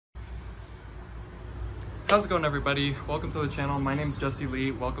How's it going, everybody? Welcome to the channel. My name is Jesse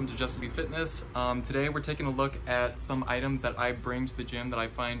Lee. Welcome to Jesse Lee Fitness. Today we're taking a look at some items that I bring to the gym that I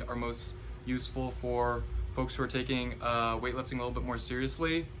find are most useful for folks who are taking weightlifting a little bit more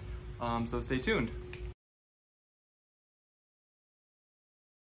seriously. So stay tuned.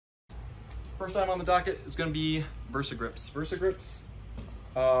 First item on the docket is going to be VersaGrips. VersaGrips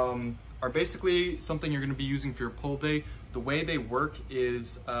are basically something you're going to be using for your pull day. The way they work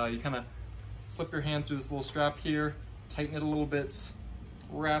is you kind of slip your hand through this little strap here, tighten it a little bit,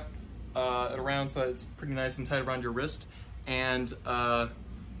 wrap it around so that it's pretty nice and tight around your wrist. And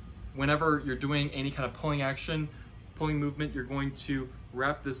whenever you're doing any kind of pulling movement, you're going to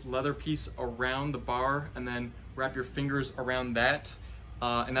wrap this leather piece around the bar and then wrap your fingers around that.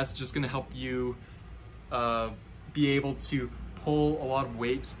 And that's just gonna help you be able to pull a lot of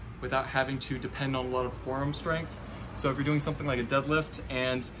weight without having to depend on a lot of forearm strength. So if you're doing something like a deadlift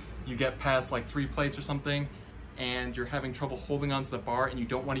and you get past like 3 plates or something and you're having trouble holding onto the bar and you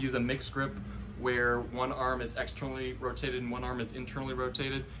don't want to use a mixed grip where one arm is externally rotated and one arm is internally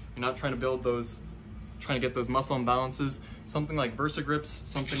rotated, you're not trying to get those muscle imbalances, something like VersaGrips,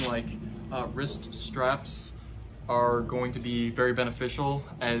 something like wrist straps are going to be very beneficial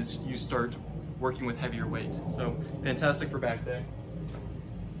as you start working with heavier weight. So fantastic for back day.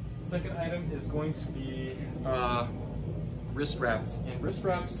 Second item is going to be wrist wraps. And wrist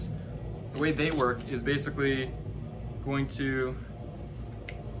wraps, the way they work is basically going to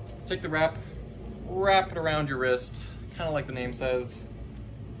take the wrap it around your wrist, kind of like the name says.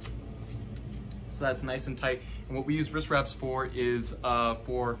 So that's nice and tight. And what we use wrist wraps for is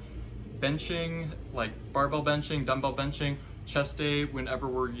for benching, like barbell benching, dumbbell benching, chest day, whenever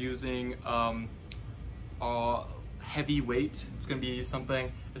we're using heavy weight. It's gonna be something,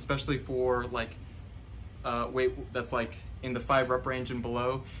 especially for like weight that's like in the 5 rep range and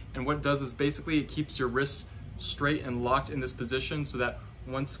below. And what it does is basically it keeps your wrists straight and locked in this position so that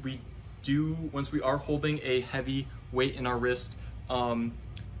once we are holding a heavy weight in our wrist,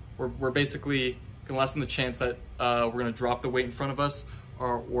 we're basically gonna lessen the chance that we're gonna drop the weight in front of us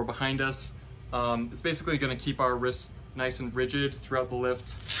or behind us. It's basically gonna keep our wrists nice and rigid throughout the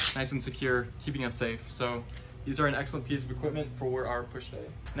lift, nice and secure, keeping us safe. So these are an excellent piece of equipment for our push day.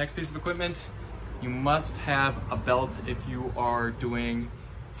 Next piece of equipment, you must have a belt if you are doing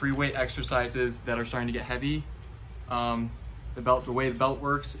free weight exercises that are starting to get heavy. The way the belt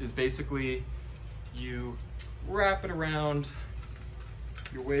works is basically you wrap it around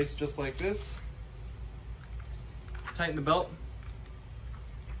your waist just like this, tighten the belt,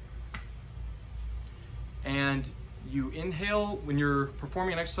 and you inhale. When you're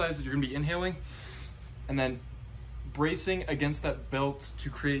performing an exercise, you're gonna be inhaling and then bracing against that belt to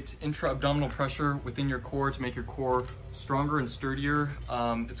create intra-abdominal pressure within your core to make your core stronger and sturdier.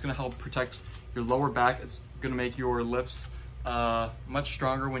 It's gonna help protect your lower back. It's gonna make your lifts much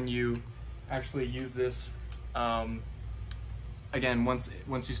stronger when you actually use this. Again, once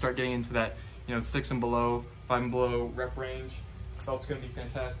you start getting into that 6 and below, 5 and below rep range, the belt's gonna be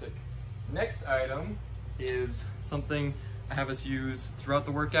fantastic. Next item is something I have us use throughout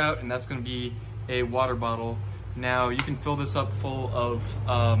the workout, and that's gonna be a water bottle. Now you can fill this up full of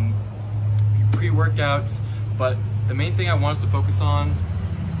pre-workouts, but the main thing I want us to focus on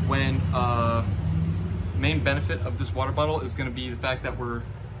the main benefit of this water bottle is going to be the fact that we're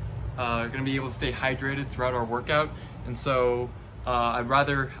going to be able to stay hydrated throughout our workout. And so I'd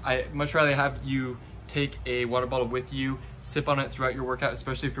much rather have you take a water bottle with you, sip on it throughout your workout,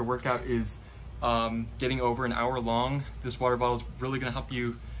 especially if your workout is getting over an hour long. This water bottle is really going to help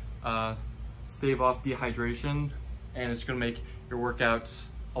you stave off dehydration, and it's going to make your workout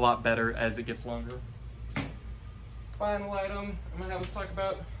a lot better as it gets longer. Final item I'm going to have us talk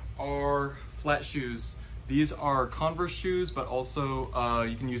about are flat shoes. These are Converse shoes, but also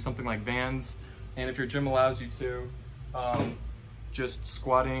you can use something like Vans, and if your gym allows you to, just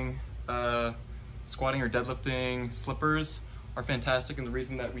squatting or deadlifting slippers are fantastic. And the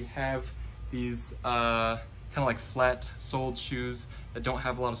reason that we have these kind of like flat soled shoes that don't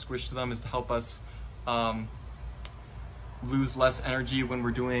have a lot of squish to them is to help us lose less energy when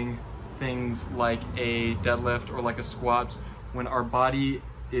we're doing things like a deadlift or like a squat, when our body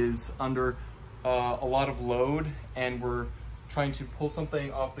is under a lot of load and we're trying to pull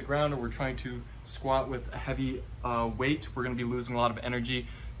something off the ground, or we're trying to squat with a heavy weight. We're going to be losing a lot of energy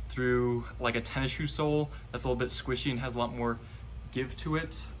through like a tennis shoe sole that's a little bit squishy and has a lot more give to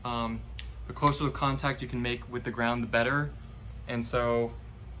it. The closer the contact you can make with the ground, the better. And so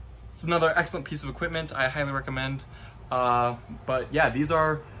it's another excellent piece of equipment I highly recommend. But yeah, these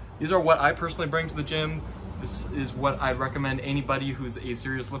are what I personally bring to the gym This is what I'd recommend anybody who's a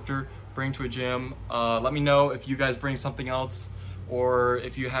serious lifter bring to a gym. Let me know if you guys bring something else, or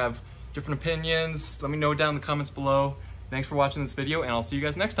if you have different opinions. Let me know down in the comments below. Thanks for watching this video, and I'll see you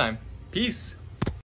guys next time. Peace.